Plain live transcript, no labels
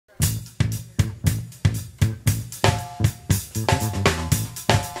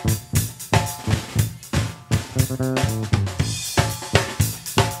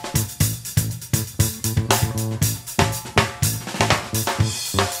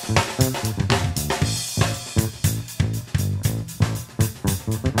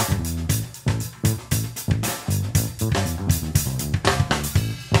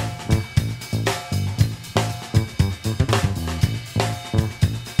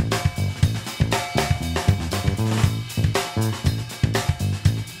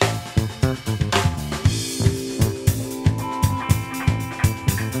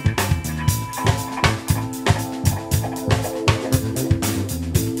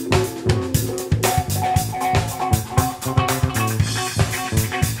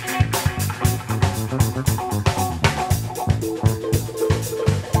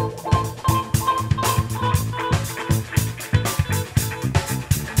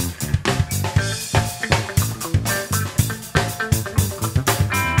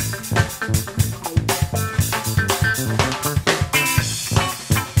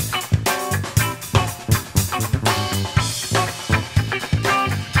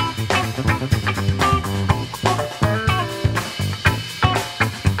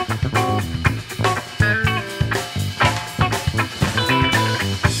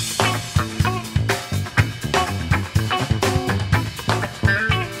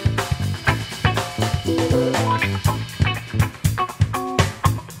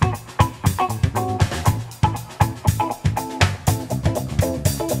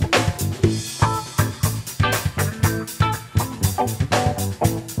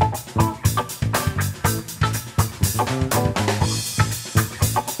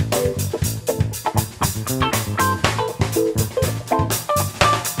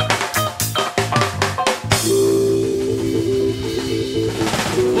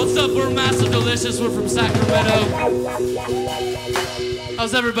We're from Sacramento.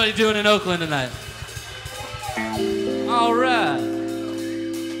 How's everybody doing in Oakland tonight? All right.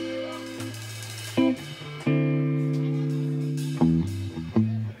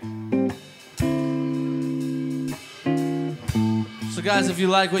 So guys, if you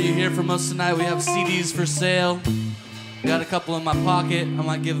like what you hear from us tonight, we have CDs for sale. Got a couple in my pocket. I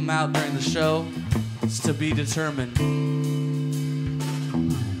might give them out during the show. It's to be determined.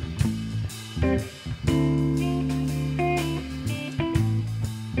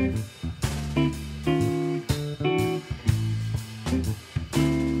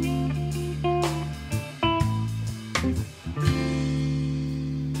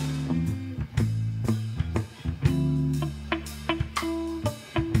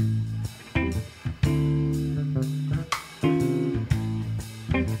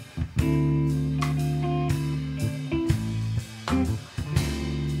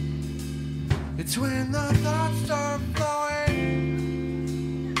 It's when the thoughts start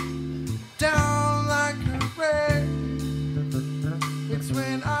flowing down like a rain. It's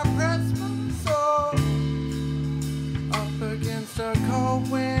when I press my soul up against a cold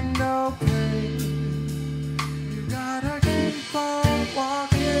window pane. You gotta keep on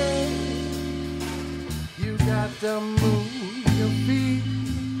walking. You got to move your feet.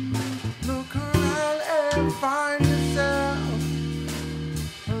 Look around and find yourself.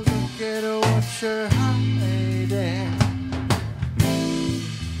 Look at what you're hiding.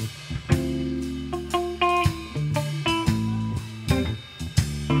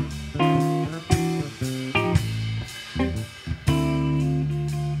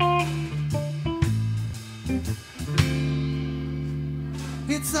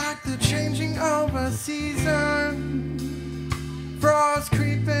 It's like the changing of a season, frost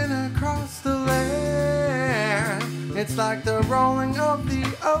creeping across the land. It's like the rolling of the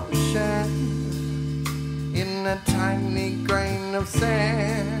ocean in a tiny grain of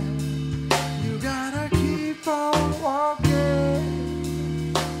sand. You gotta keep on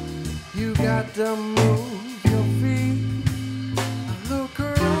walking. You got to move your feet. Look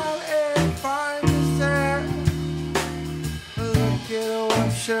around and find yourself. Look at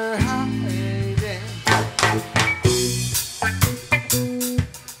what you're hiding.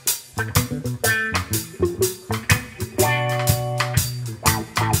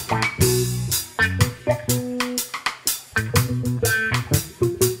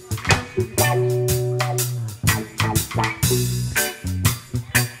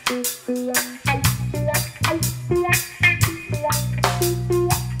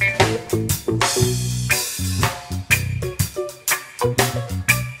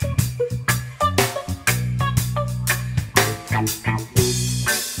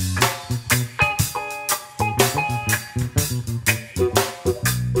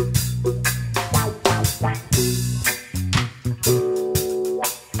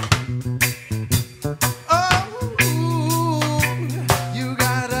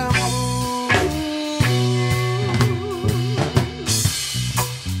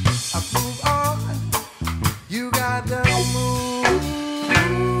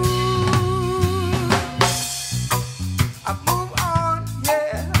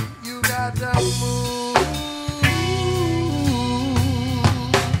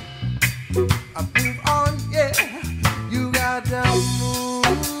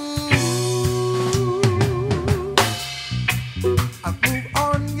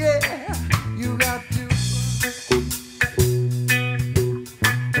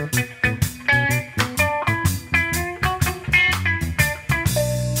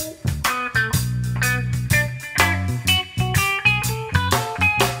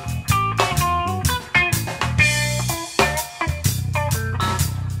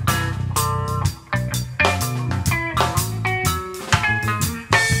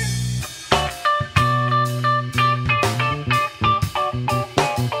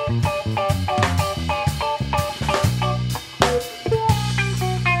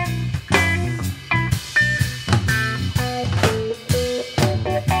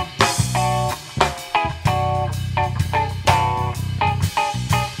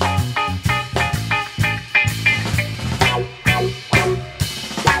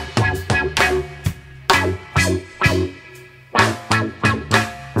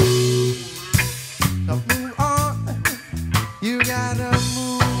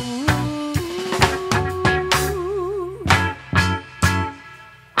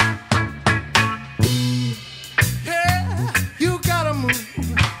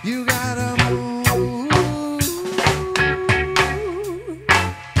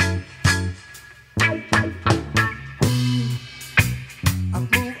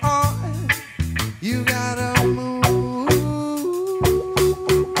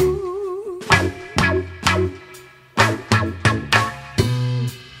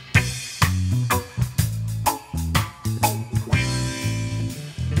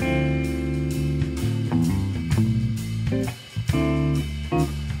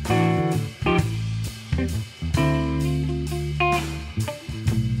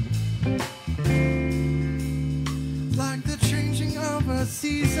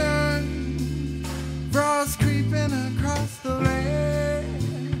 season, frost creeping across the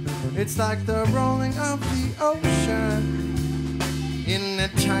land. It's like the rolling of the ocean in a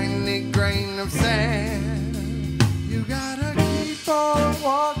tiny grain of sand. You gotta keep on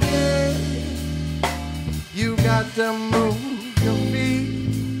walking, you got to move your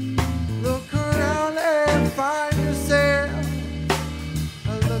feet. Look around and find yourself,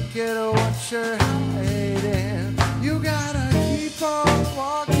 look at what you're hiding. You gotta keep on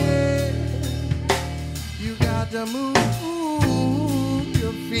walking, you got to move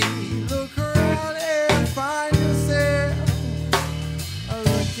your feet. Look around and find yourself,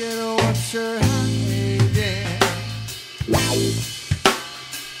 look at what you're hiding.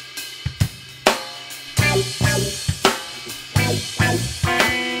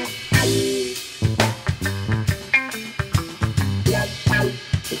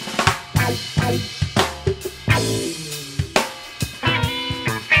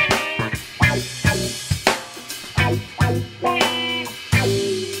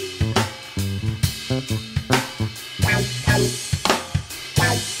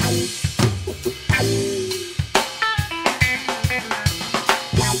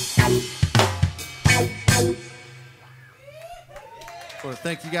 Well,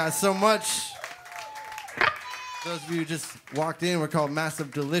 thank you guys so much. Those of you who just walked in, we're called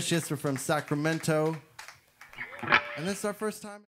Massive Delicious. We're from Sacramento. And this is our first time.